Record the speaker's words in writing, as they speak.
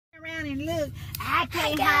honey, look, I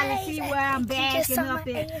can't hardly see where I'm backing up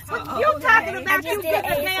at. You talking about you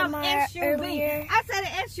getting a damn SUV. I said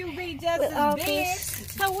an SUV just as big.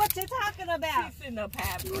 So what you talking about? She's sitting up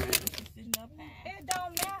high, bro. She's sitting up high. It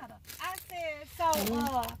don't matter. I said, so, you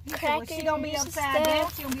said, well, she gonna be upside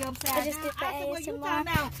down. She gonna be upside down. I said, well, you talking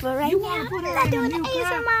about, you want to put her in a new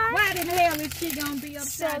car? Why the hell is she gonna be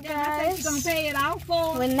upside down? I said, she gonna pay it off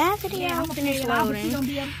for her. When that video finishes loading, I'm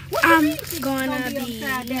gonna be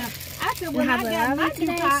I said, when I got my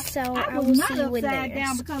today, car, so I will was see not you with upside theirs.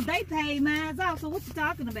 down because they paid mine off. So what you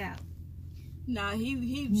talking about? Nah, she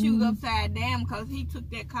was upside down because he took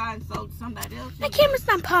that car and sold to somebody else. The camera's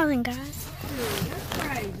not pausing, guys. That's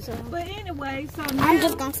crazy. So, but anyway, so now I'm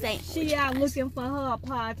just gonna stay. she out looking for her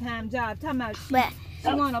part-time job. Talking about But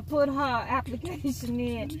she want to put her application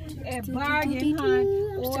in at Bargain Hunt,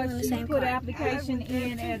 or she put application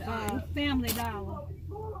in at Family Dollar.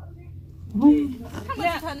 How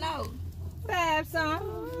much is her note? 5 something.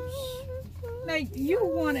 Now you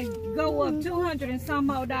want to go up $200 and some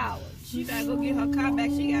more dollars. She gotta go get her car back.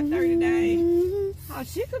 She got 30 days. Oh,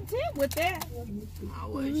 she content with that. Oh,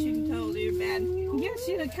 well, she done told everybody. Yeah,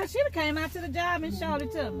 cause she'd have came out to the job and showed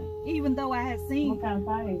it to me, even though I had seen it. What kind of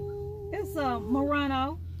bike? It's a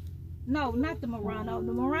Murano. No, not the Murano.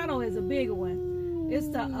 The Murano is a bigger one. It's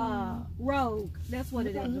the Rogue. That's what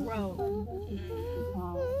it is, the Rogue.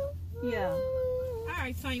 Yeah. All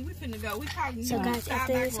right, Sonya, we finna go. We talking. so guys,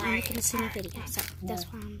 after this, I'm making a senior video. So that's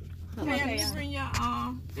why I'm. Can you bring your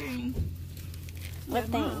thing? What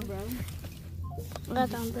thing?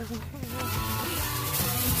 Let on, bro.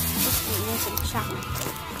 Let's eat some chocolate.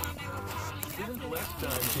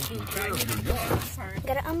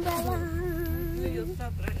 Got an umbrella.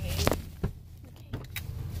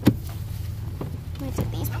 Wait till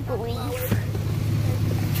these people leave.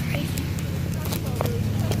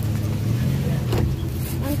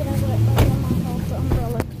 I'm gonna let my hold the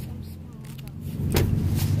umbrella.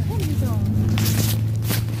 What are you doing?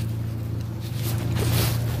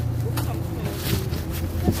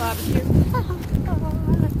 Barbecue.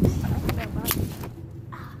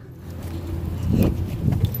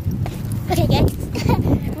 Okay, guys,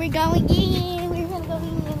 we're going in. We're gonna go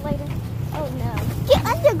in later. Oh no! Get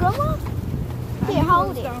under, Grandma. Here,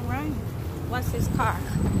 hold it. What's his car?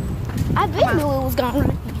 I bet knew it was gonna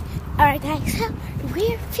rain. All right, guys, so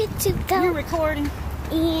we're fit to go. You recording?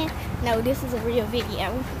 And no, this is a real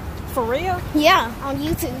video. For real? Yeah, on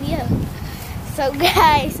YouTube. Yeah. So,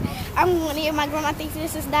 guys, I'm gonna hear my grandma thinks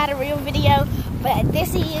this is not a real video, but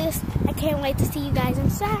this is. I can't wait to see you guys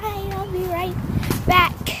inside. I'll be right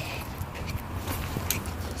back.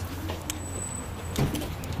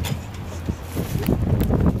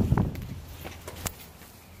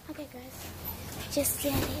 Okay, guys, just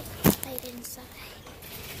get it right inside.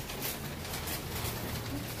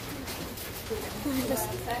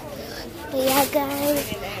 But yeah,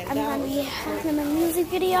 guys, I'm gonna be having a music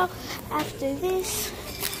video after this.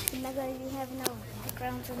 I'm not gonna be having no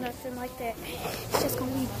backgrounds or nothing like that. It's just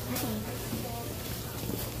gonna be rain.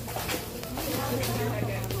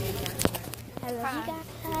 I love you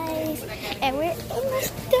guys, and we're in the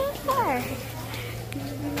store.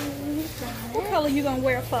 What color you gonna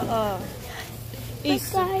wear for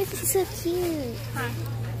Easter? Guys, it's so cute.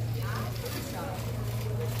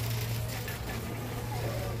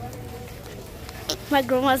 My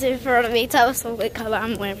grandma's in front of me. Tell us what color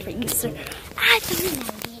I'm wearing for Easter. I don't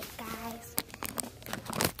know yet, guys.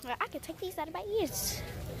 Well, I can take these out of my ears.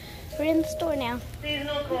 We're in the store now.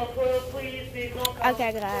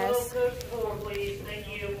 Okay, guys.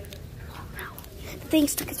 The thing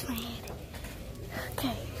stuck in my head.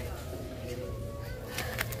 Okay.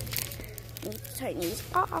 Let's turn these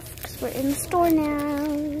off because we're in the store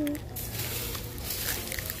now.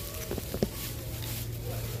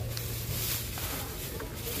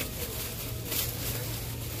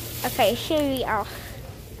 Okay, here we are.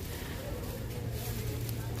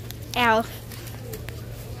 Ow.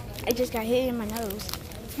 I just got hit in my nose.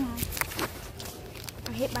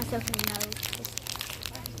 I hit myself in the nose.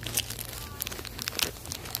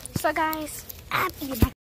 So guys, I'm